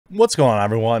What's going on,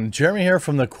 everyone? Jeremy here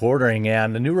from The Quartering,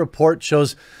 and a new report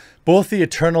shows both the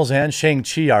Eternals and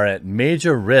Shang-Chi are at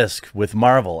major risk with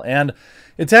Marvel. And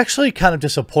it's actually kind of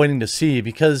disappointing to see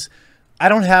because I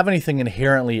don't have anything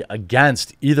inherently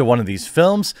against either one of these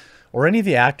films or any of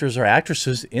the actors or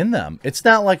actresses in them. It's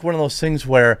not like one of those things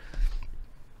where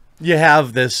you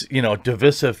have this,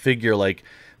 divisive figure like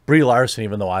Brie Larson,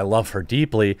 even though I love her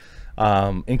deeply,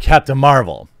 in Captain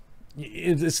Marvel.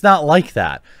 It's not like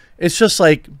that. It's just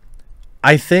like,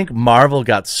 I think Marvel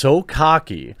got so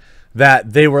cocky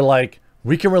that they were like,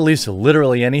 we can release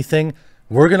literally anything.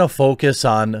 We're going to focus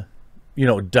on,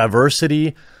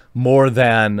 diversity more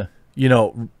than,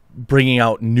 bringing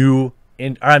out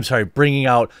bringing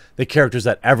out the characters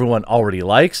that everyone already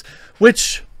likes,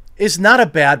 which is not a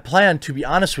bad plan, to be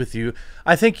honest with you.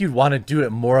 I think you'd want to do it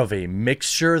more of a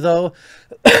mixture, though.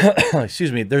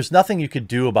 Excuse me. There's nothing you could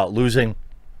do about losing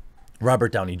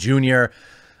Robert Downey Jr.,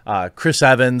 Chris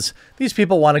Evans. These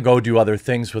people want to go do other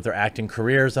things with their acting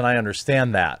careers, and I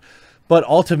understand that. But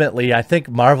ultimately, I think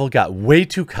Marvel got way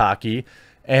too cocky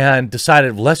and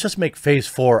decided, let's just make Phase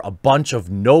 4 a bunch of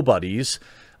nobodies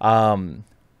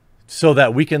so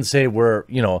that we can say we're,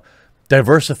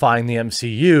 diversifying the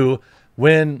MCU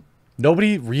when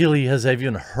nobody really has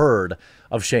even heard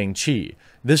of Shang-Chi.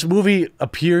 This movie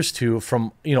appears to,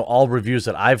 from, all reviews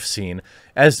that I've seen,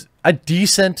 as a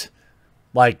decent,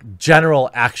 general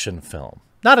action film.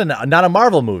 Not a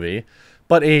Marvel movie,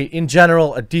 but in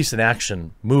general, a decent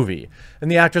action movie. And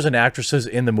the actors and actresses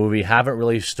in the movie haven't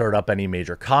really stirred up any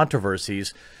major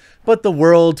controversies, but the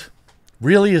world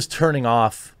really is turning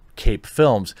off Cape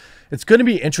Films. It's going to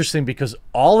be interesting because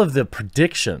all of the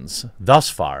predictions thus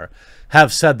far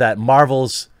have said that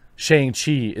Marvel's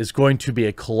Shang-Chi is going to be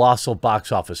a colossal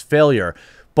box office failure.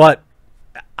 But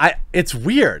it's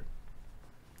weird.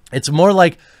 It's more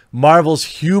like Marvel's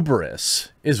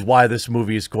hubris is why this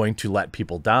movie is going to let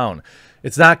people down.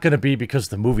 It's not going to be because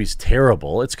the movie's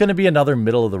terrible. It's going to be another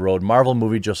middle-of-the-road Marvel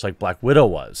movie just like Black Widow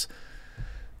was.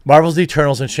 Marvel's The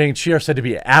Eternals and Shang-Chi are said to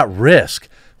be at risk,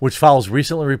 which follows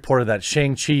recently reported that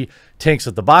Shang-Chi tanks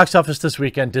at the box office this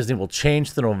weekend. Disney will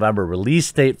change the November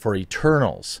release date for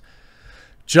Eternals.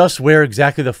 Just where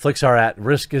exactly the flicks are at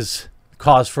risk is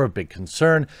cause for a big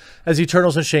concern, as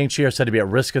Eternals and Shang-Chi are said to be at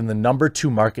risk in the #2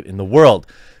 market in the world,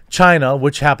 China,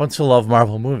 which happens to love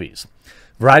Marvel movies.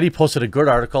 Variety posted a good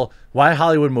article, Why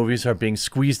Hollywood Movies Are Being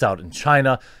Squeezed Out in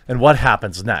China and What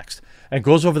Happens Next, and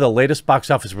goes over the latest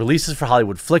box office releases for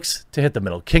Hollywood flicks to hit the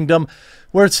Middle Kingdom,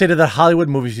 where it stated that Hollywood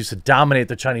movies used to dominate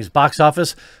the Chinese box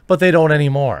office, but they don't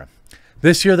anymore.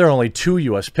 This year, there are only 2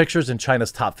 U.S. pictures in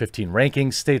China's top 15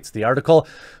 rankings, states the article,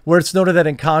 where it's noted that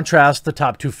in contrast, the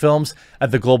top 2 films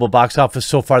at the global box office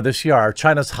so far this year are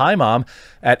China's Hi Mom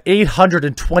at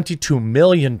 $822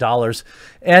 million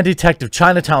and Detective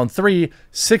Chinatown 3,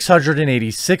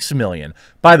 $686 million.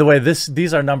 By the way,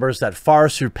 these are numbers that far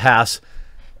surpass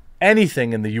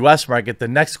anything in the U.S. market. The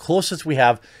next closest we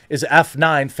have is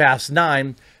F9, Fast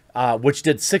 9, which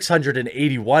did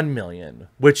 $681 million,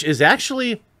 which is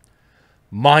actually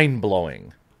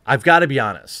mind-blowing. I've got to be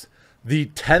honest. The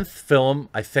 10th film,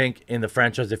 I think, in the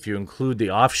franchise, if you include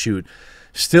the offshoot,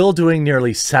 still doing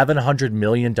nearly $700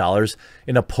 million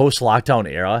in a post-lockdown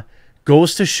era,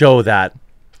 goes to show that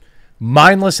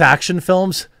mindless action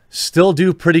films still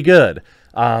do pretty good.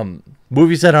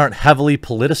 Movies that aren't heavily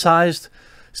politicized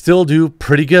still do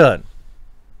pretty good.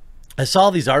 I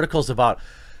saw these articles about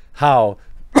how,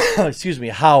 excuse me,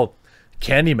 how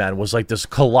Candyman was like this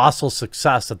colossal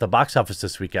success at the box office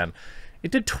this weekend. It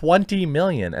did $20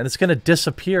 million, and it's going to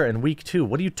disappear in week 2.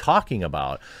 What are you talking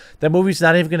about? That movie's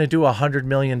not even going to do $100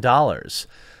 million.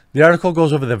 The article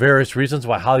goes over the various reasons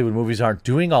why Hollywood movies aren't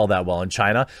doing all that well in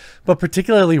China, but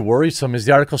particularly worrisome is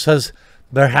the article says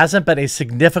there hasn't been a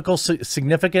single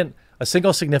significant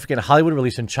Hollywood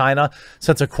release in China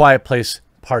since A Quiet Place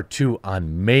Part 2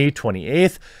 on May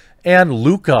 28th and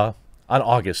Luca on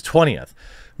August 20th.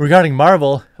 Regarding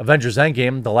Marvel, Avengers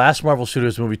Endgame, the last Marvel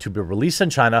Studios movie to be released in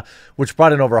China, which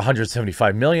brought in over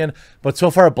 $175 million, but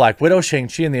so far Black Widow,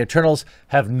 Shang-Chi, and the Eternals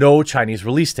have no Chinese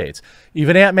release dates.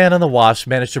 Even Ant-Man and the Wasp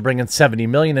managed to bring in $70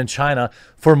 million in China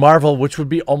for Marvel, which would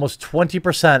be almost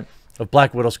 20% of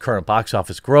Black Widow's current box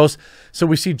office gross. So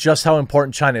we see just how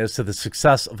important China is to the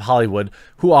success of Hollywood,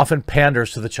 who often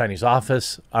panders to the Chinese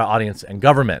audience and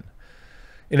government.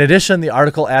 In addition, the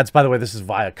article adds, by the way, this is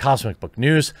via Cosmic Book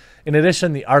News. In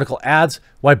addition, the article adds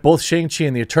why both Shang-Chi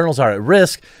and the Eternals are at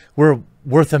risk.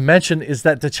 Worth a mention is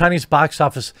that the Chinese box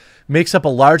office makes up a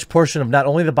large portion of not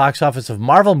only the box office of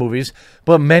Marvel movies,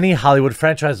 but many Hollywood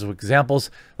franchises. Examples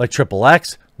like Triple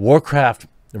X, Warcraft,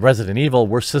 and Resident Evil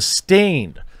were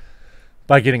sustained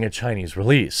by getting a Chinese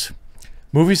release.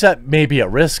 Movies that may be at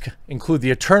risk include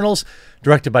The Eternals,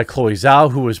 directed by Chloe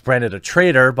Zhao, who was branded a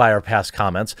traitor by our past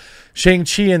comments,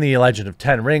 Shang-Chi and the Legend of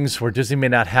Ten Rings, where Disney may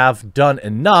not have done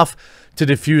enough to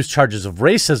diffuse charges of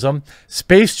racism,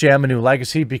 Space Jam: A New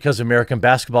Legacy, because American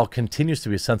basketball continues to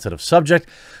be a sensitive subject,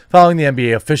 following the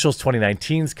NBA officials'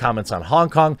 2019's comments on Hong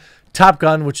Kong, Top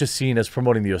Gun, which is seen as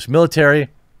promoting the U.S. military.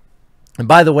 And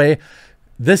by the way,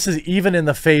 this is even in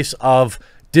the face of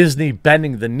Disney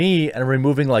bending the knee and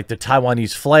removing like the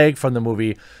Taiwanese flag from the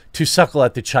movie to suckle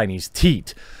at the Chinese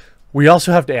teat. We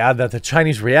also have to add that the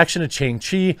Chinese reaction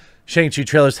to Shang-Chi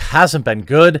trailers hasn't been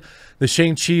good. The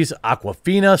Shang-Chi's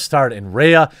Awkwafina starred in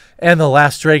Raya and The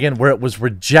Last Dragon, where it was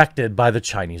rejected by the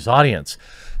Chinese audience.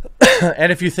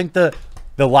 And if you think the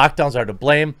lockdowns are to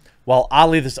blame, while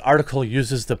oddly this article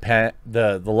uses the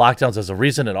lockdowns as a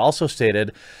reason, it also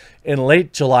stated, in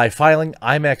late July filing,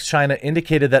 IMAX China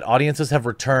indicated that audiences have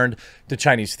returned to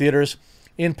Chinese theaters,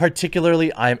 in particular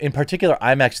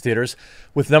IMAX theaters,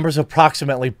 with numbers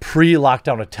approximately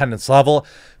pre-lockdown attendance level,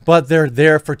 but they're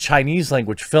there for Chinese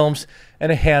language films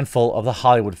and a handful of the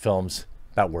Hollywood films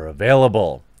that were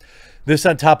available. This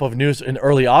on top of news in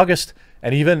early August,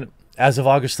 and even as of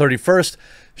August 31st,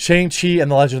 Shang-Chi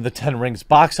and the Legend of the Ten Rings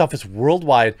box office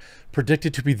worldwide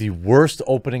predicted to be the worst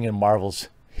opening in Marvel's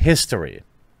history.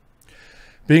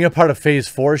 Being a part of Phase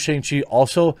 4, Shang-Chi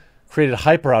also created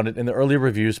hype around it, and the early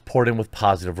reviews poured in with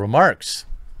positive remarks.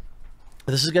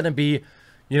 This is going to be,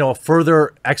 a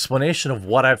further explanation of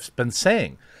what I've been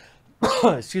saying.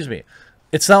 Excuse me.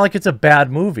 It's not like it's a bad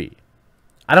movie.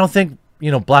 I don't think,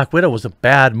 Black Widow was a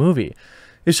bad movie.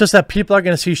 It's just that people are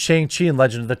going to see Shang-Chi and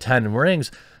Legend of the Ten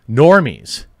Rings.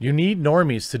 Normies. You need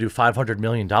normies to do $500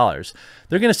 million.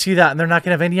 They're going to see that and they're not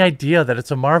going to have any idea that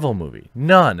it's a Marvel movie.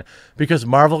 None. Because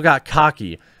Marvel got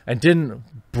cocky and didn't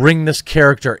bring this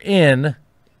character in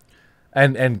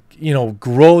and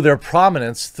grow their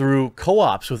prominence through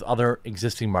co-ops with other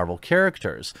existing Marvel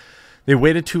characters. They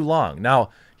waited too long. Now,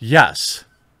 yes,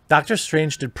 Doctor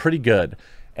Strange did pretty good,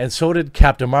 and so did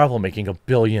Captain Marvel, making $1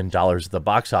 billion at the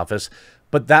box office,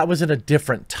 but that was in a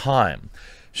different time.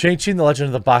 Shang-Chi and the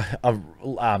Legend of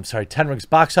the Ten Rings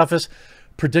box office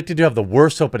predicted to have the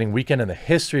worst opening weekend in the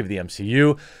history of the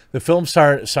MCU. The film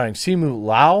starring Simu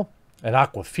Liu and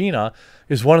Awkwafina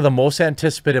is one of the most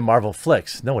anticipated Marvel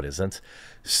flicks. No, it isn't.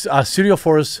 Studios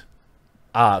Phase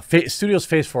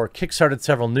 4 kickstarted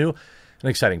several new and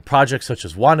exciting projects such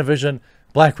as WandaVision,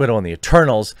 Black Widow, and The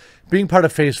Eternals. Being part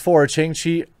of Phase 4,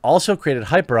 Shang-Chi also created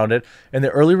hype around it, and the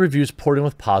early reviews poured in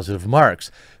with positive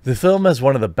marks. The film has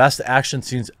one of the best action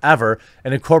scenes ever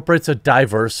and incorporates a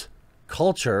diverse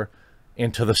culture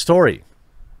into the story.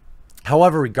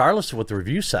 However, regardless of what the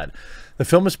review said, the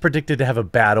film is predicted to have a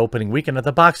bad opening weekend at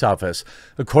the box office.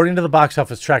 According to the box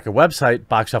office tracker website,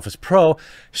 Box Office Pro,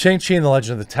 Shang-Chi and the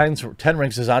Legend of the Ten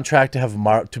Rings is on track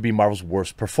to be Marvel's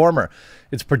worst performer.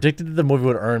 It's predicted that the movie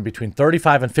would earn between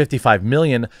 $35 and $55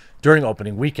 million during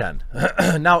opening weekend.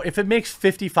 Now, if it makes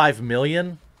 $55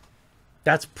 million,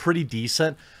 that's pretty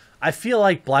decent. I feel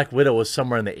like Black Widow was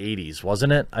somewhere in the 80s,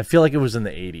 wasn't it? I feel like it was in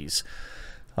the 80s.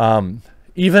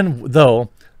 Even though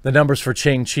the numbers for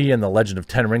Shang-Chi and the Legend of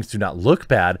Ten Rings do not look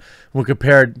bad, when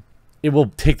compared, it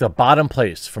will take the bottom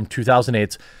place from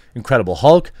 2008's Incredible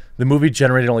Hulk. The movie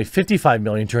generated only $55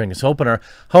 million during its opener.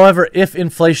 However, if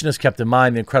inflation is kept in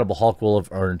mind, the Incredible Hulk will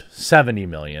have earned $70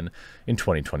 million in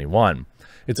 2021.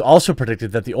 It's also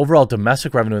predicted that the overall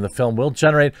domestic revenue in the film will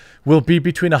be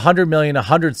between $100 million and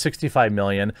 $165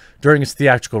 million during its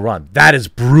theatrical run. That is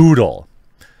brutal.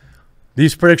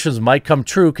 These predictions might come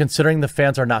true considering the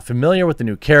fans are not familiar with the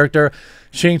new character.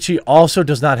 Shang-Chi also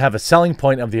does not have a selling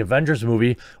point of the Avengers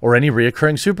movie or any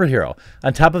reoccurring superhero.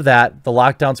 On top of that, the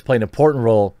lockdowns play an important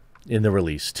role in the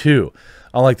release too.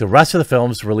 Unlike the rest of the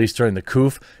films released during the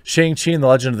COOF, Shang-Chi and the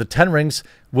Legend of the Ten Rings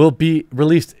will be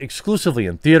released exclusively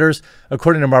in theaters.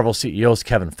 According to Marvel CEO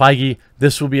Kevin Feige,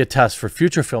 this will be a test for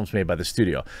future films made by the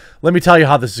studio. Let me tell you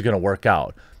how this is going to work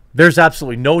out. There's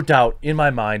absolutely no doubt in my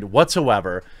mind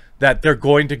whatsoever that they're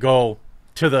going to go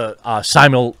to the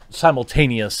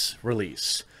simultaneous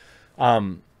release.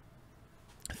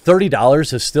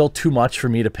 $30 is still too much for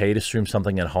me to pay to stream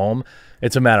something at home.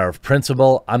 It's a matter of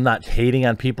principle. I'm not hating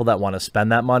on people that want to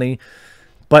spend that money.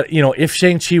 But, if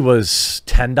Shang-Chi was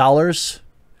 $10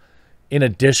 in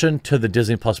addition to the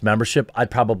Disney Plus membership, I'd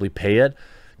probably pay it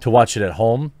to watch it at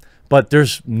home. But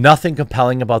there's nothing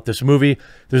compelling about this movie.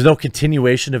 There's no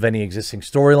continuation of any existing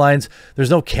storylines. There's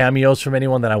no cameos from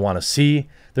anyone that I want to see.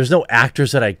 There's no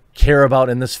actors that I care about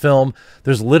in this film.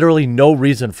 There's literally no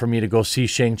reason for me to go see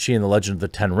Shang-Chi and the Legend of the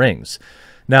Ten Rings.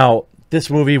 Now, this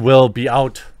movie will be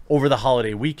out over the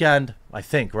holiday weekend, I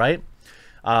think, right?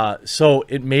 So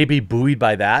it may be buoyed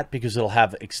by that because it'll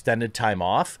have extended time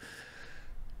off.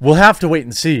 We'll have to wait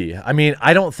and see. I mean,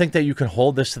 I don't think that you can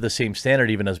hold this to the same standard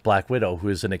even as Black Widow, who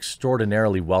is an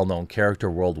extraordinarily well-known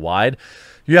character worldwide.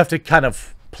 You have to kind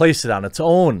of place it on its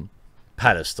own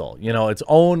pedestal, you know, its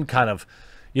own kind of,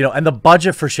 you know, and the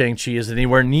budget for Shang-Chi isn't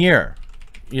anywhere near,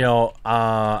 you know,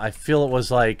 I feel it was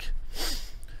like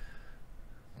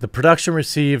the production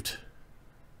received,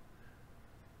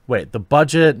 wait, the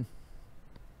budget,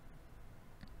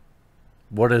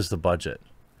 what is the budget?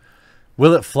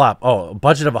 Will it flop? Oh, a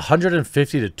budget of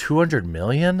 150 to 200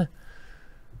 million?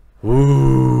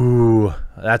 Ooh,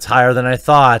 that's higher than I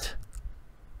thought.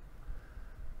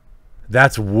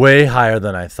 That's way higher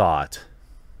than I thought.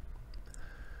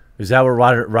 Is that what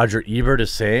Roger Ebert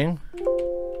is saying?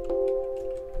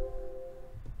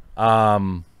 I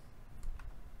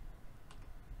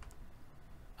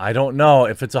don't know.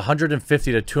 If it's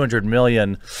 150 to 200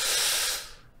 million,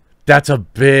 that's a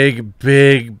big,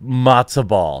 big matzo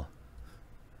ball.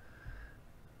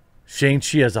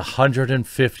 Shang-Chi has a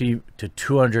 $150 to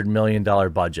 $200 million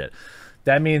budget.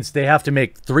 That means they have to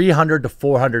make $300 to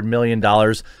 $400 million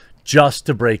just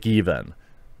to break even.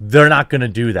 They're not going to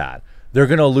do that. They're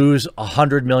going to lose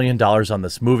 $100 million on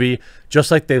this movie,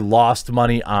 just like they lost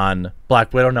money on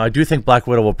Black Widow. Now, I do think Black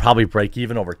Widow will probably break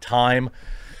even over time.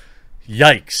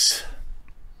 Yikes.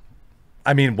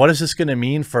 I mean, what is this going to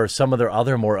mean for some of their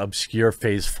other more obscure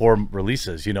Phase 4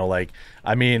 releases? You know, like,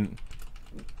 I mean,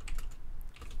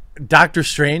 Doctor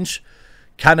Strange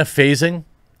kind of phasing,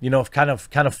 you know, kind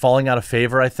of falling out of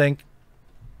favor, I think.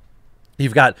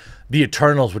 You've got The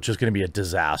Eternals, which is going to be a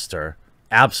disaster,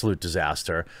 absolute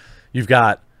disaster. You've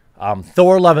got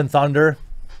Thor: Love and Thunder.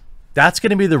 That's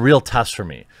going to be the real test for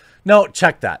me. No,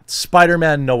 check that.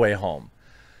 Spider-Man: No Way Home.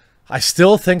 I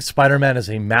still think Spider-Man is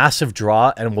a massive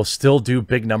draw and will still do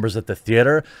big numbers at the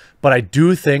theater, but I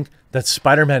do think that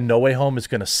Spider-Man: No Way Home is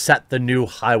going to set the new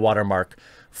high water mark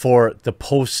for the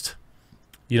post,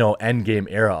 you know, Endgame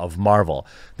era of Marvel.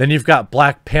 Then you've got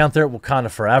Black Panther: Wakanda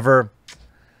Forever.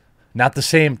 Not the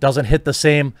same. Doesn't hit the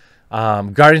same.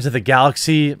 Guardians of the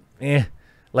Galaxy, You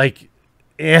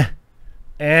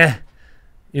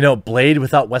know, Blade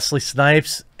without Wesley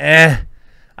Snipes,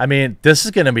 I mean, this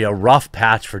is going to be a rough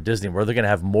patch for Disney where they're going to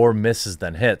have more misses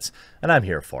than hits, and I'm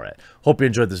here for it. Hope you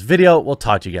enjoyed this video. We'll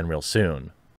talk to you again real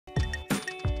soon.